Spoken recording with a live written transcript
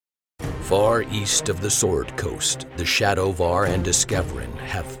Far east of the Sword Coast, the Shadowvar and Discoverin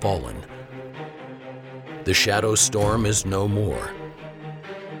have fallen. The Shadow Storm is no more.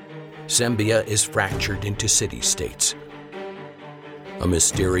 Sembia is fractured into city-states. A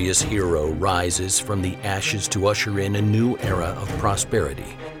mysterious hero rises from the ashes to usher in a new era of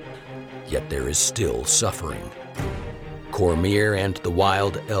prosperity. Yet there is still suffering. Cormyr and the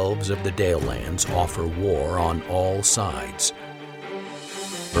wild elves of the Dalelands offer war on all sides.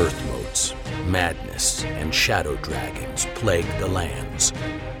 Earth motes, madness, and shadow dragons plague the lands.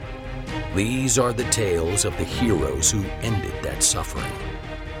 These are the tales of the heroes who ended that suffering.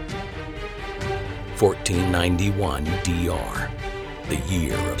 1491 DR, the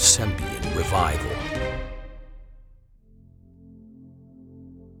year of Sembian revival.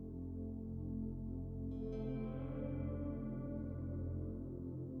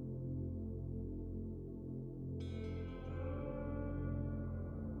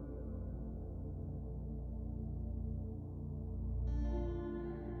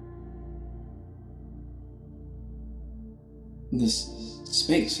 This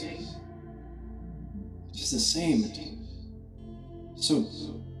space, it is the same, and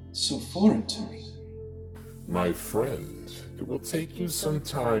so foreign to me. My friend, it will take you some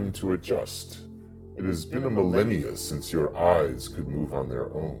time to adjust. It has been a millennia since your eyes could move on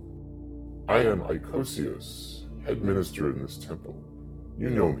their own. I am Icosios, head minister in this temple. You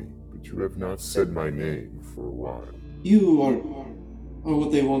know me, but you have not said my name for a while. You are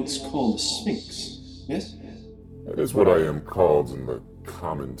what they once called a Sphinx, yes? That is what I am called in the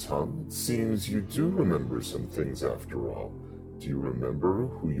common tongue. It seems you do remember some things after all. Do you remember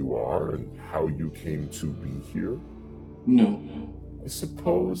who you are and how you came to be here? No. I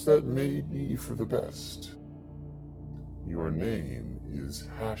suppose that may be for the best. Your name is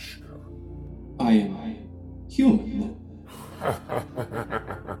Hashka. I am human,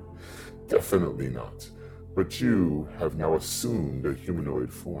 then? Definitely not. But you have now assumed a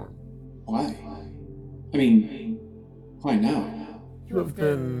humanoid form. Why? I mean, why now? You have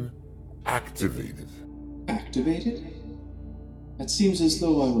been activated. Activated? It seems as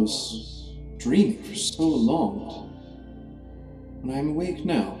though I was dreaming for so long. And I am awake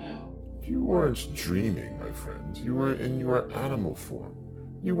now. You weren't dreaming, my friend. You were in your animal form.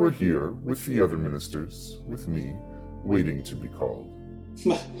 You were here with the other ministers, with me, waiting to be called.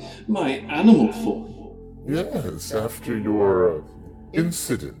 My animal form? Yes, after your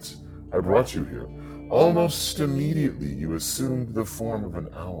incident, I brought you here. Almost immediately, you assumed the form of an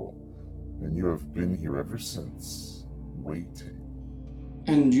owl, and you have been here ever since, waiting.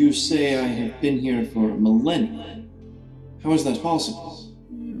 And you say I have been here for millennia? How is that possible?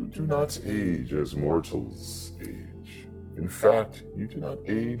 You do not age as mortals age. In fact, you do not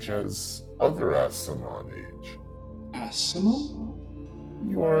age as other Asimon age. Asimon?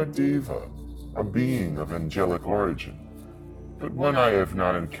 You are a deva, a being of angelic origin, but one I have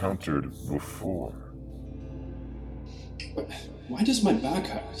not encountered before. But why does my back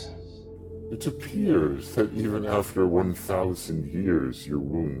hurt? It appears that even after 1,000 years, your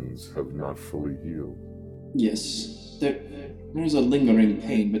wounds have not fully healed. Yes, there is a lingering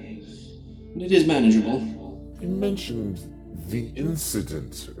pain, but it is manageable. You mentioned the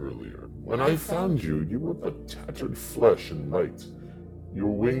incident earlier. When I found you, you were but tattered flesh and light.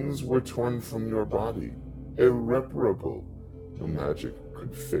 Your wings were torn from your body. Irreparable. No magic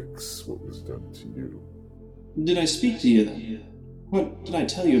could fix what was done to you. Did I speak to you then? What did I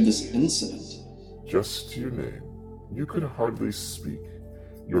tell you of this incident? Just your name. You could hardly speak.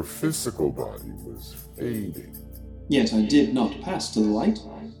 Your physical body was fading. Yet I did not pass to the light.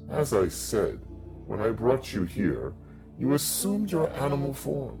 As I said, when I brought you here, you assumed your animal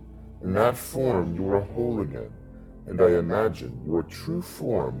form. In that form, you were whole again. And I imagine your true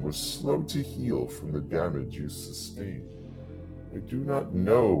form was slow to heal from the damage you sustained. I do not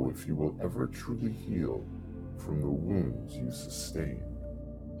know if you will ever truly heal from the wounds you sustained.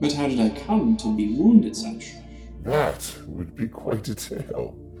 But how did I come to be wounded such? That would be quite a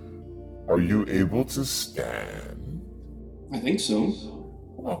tale. Are you able to stand? I think so.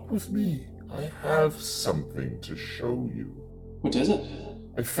 Walk with me. I have something to show you. What is it?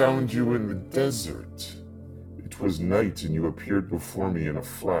 I found you in the desert. It was night and you appeared before me in a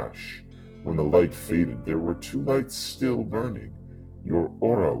flash. When the light faded, there were two lights still burning. Your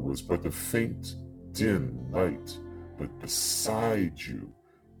aura was but a faint, dim light, but beside you,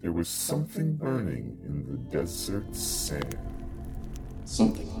 there was something burning in the desert sand.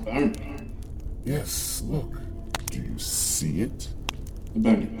 Something burning? Yes, look. Do you see it? A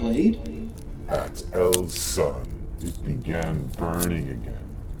burning blade? At El's sun, it began burning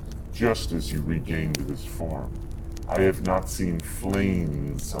again, just as you regained this form. I have not seen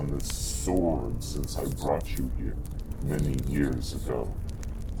flames on the sword since I brought you here many years ago.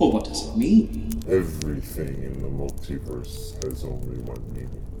 Well, what does it mean? Everything in the multiverse has only one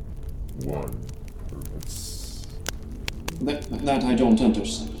meaning, one purpose. That I don't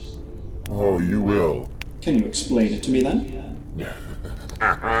understand. Oh, you will. Can you explain it to me then?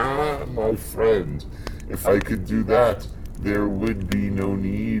 My friend, if I could do that, there would be no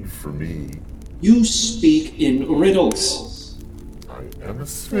need for me. You speak in riddles. I am a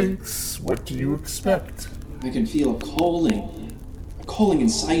sphinx. What do you expect? I can feel a calling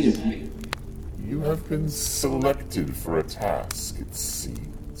inside of me. You have been selected for a task, it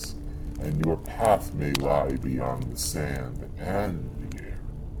seems, and your path may lie beyond the sand and the air.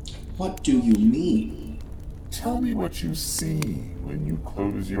 What do you mean? Tell me what you see when you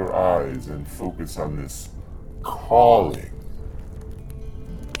close your eyes and focus on this calling.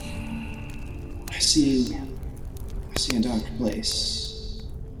 I see a dark place.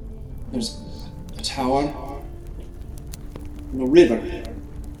 There's a tower and a river.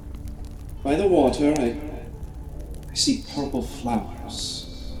 By the water, I see purple flowers.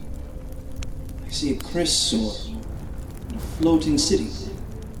 I see a chrysaor and a floating city.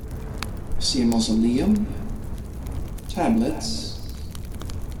 I see a mausoleum, tablets,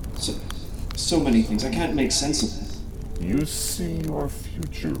 so many things. I can't make sense of it. You see your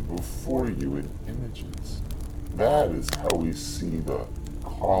future before you in images. That is how we see the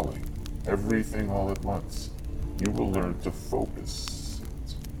calling. Everything all at once. You will learn to focus.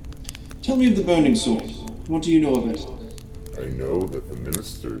 Tell me of the burning sword. What do you know of it? I know that the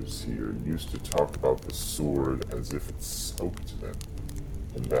ministers here used to talk about the sword as if it spoke to them,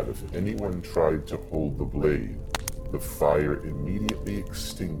 and that if anyone tried to hold the blade, the fire immediately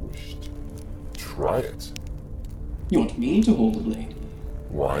extinguished. Try it. You want me to hold the blade?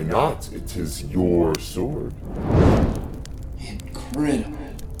 Why not? It is your sword. Incredible.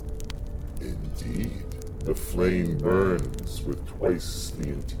 Indeed. The flame burns with twice the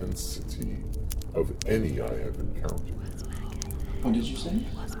intensity of any I have encountered. What did you say?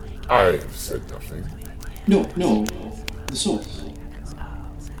 I have said nothing. No, the sword.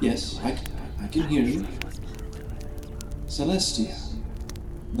 Yes, I can hear you. Celestia.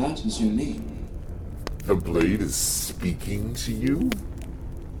 That is your name. The blade is speaking to you?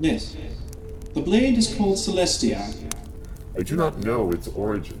 Yes. The blade is called Celestia. I do not know its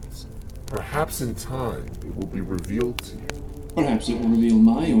origins. Perhaps in time it will be revealed to you. Perhaps it will reveal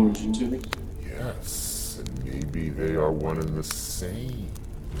my origin to me. Yes, and maybe they are one and the same.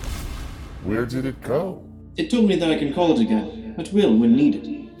 Where did it go? It told me that I can call it again, at will when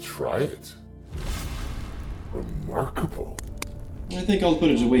needed. Try it. Remarkable. I think I'll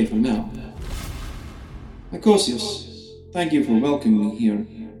put it away for now. Icosius, thank you for welcoming me here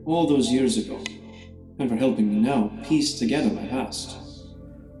all those years ago, and for helping me now piece together my past.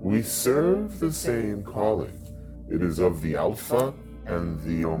 We serve the same calling. It is of the Alpha and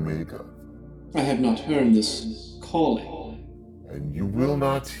the Omega. I have not heard this calling. And you will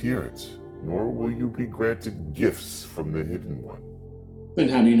not hear it, nor will you be granted gifts from the Hidden One. Then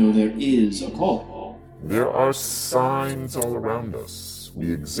how do you know there is a calling? There are signs all around us.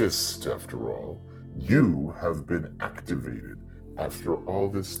 We exist, after all. You have been activated after all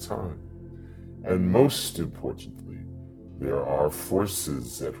this time. And most importantly, there are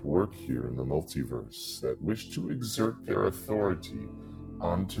forces at work here in the multiverse that wish to exert their authority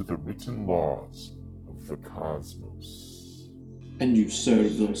onto the written laws of the cosmos. And you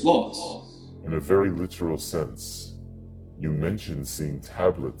serve those laws? In a very literal sense. You mentioned seeing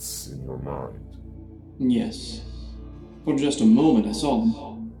tablets in your mind. Yes. For just a moment I saw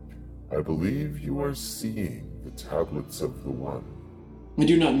them. I believe you are seeing the tablets of the One. I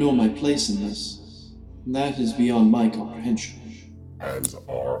do not know my place in this. That is beyond my comprehension. As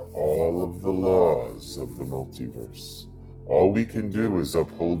are all of the laws of the multiverse. All we can do is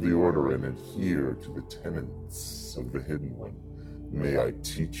uphold the order and adhere to the tenets of the Hidden One. May I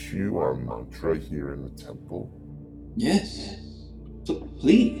teach you our mantra here in the temple? Yes.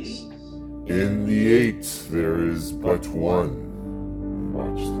 Please. In the eight, there is but one.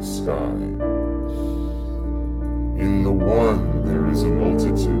 Watch the sky. In the one, there is a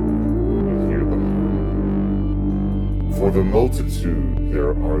multitude. Hear them. For the multitude,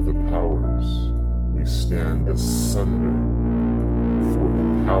 there are the powers. We stand asunder. For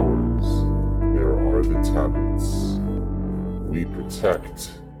the powers, there are the tablets. We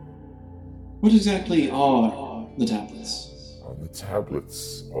protect. What exactly are the tablets? On the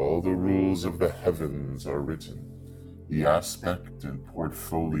tablets, all the rules of the heavens are written. The aspect and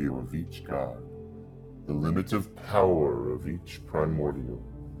portfolio of each god. The limit of power of each primordial.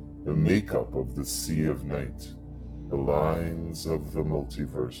 The makeup of the Sea of Night. The lines of the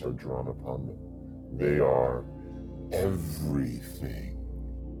multiverse are drawn upon them. They are everything.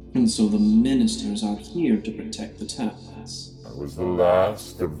 And so the ministers are here to protect the tablets. I was the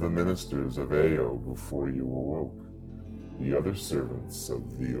last of the ministers of Ao before you awoke. The other servants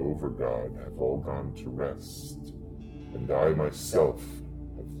of the Overgod have all gone to rest, and I myself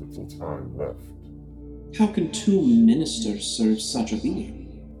have little time left. How can two ministers serve such a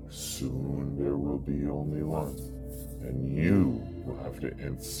being? Soon there will be only one, and you will have to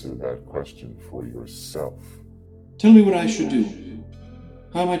answer that question for yourself. Tell me what I should do.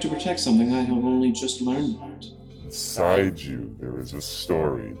 How am I to protect something I have only just learned about? Inside you, there is a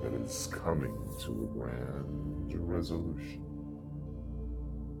story that is coming to a grand resolution.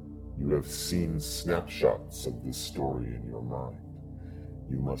 You have seen snapshots of this story in your mind.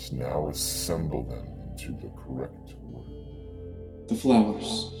 You must now assemble them into the correct order. The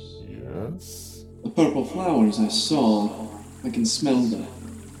flowers. Yes? The purple flowers I saw. I can smell them.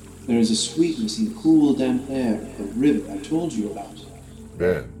 There is a sweetness in the cool, damp air of the river I told you about.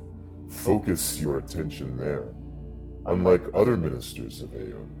 Then, focus your attention there. Unlike other ministers of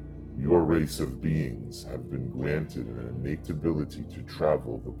Ao, your race of beings have been granted an innate ability to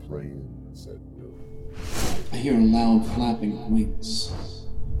travel the plains at will. I hear a loud flapping of wings.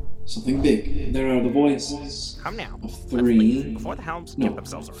 Something big. There are the voices. Come now. Of Let's 3. leave before the hounds No, get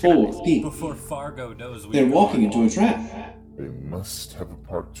themselves 4 people. Before Fargo knows we They're walking into a trap. They must have a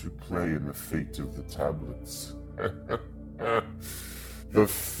part to play in the fate of the tablets. The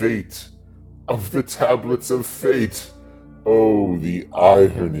fate of the tablets of fate. Oh, the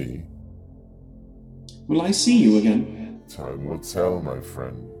irony. Will I see you again? Time will tell, my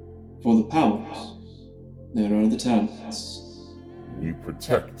friend. For the powers. There are the tablets. We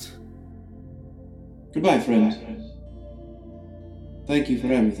protect. Goodbye, friend. Thank you for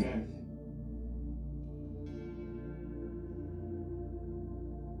everything.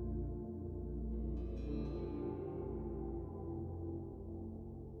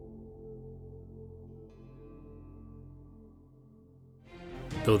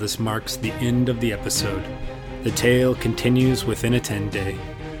 Though this marks the end of the episode, the tale continues within a 10-day.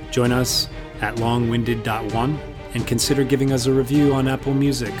 Join us at longwinded.one and consider giving us a review on Apple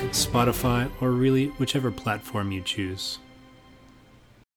Music, Spotify, or really whichever platform you choose.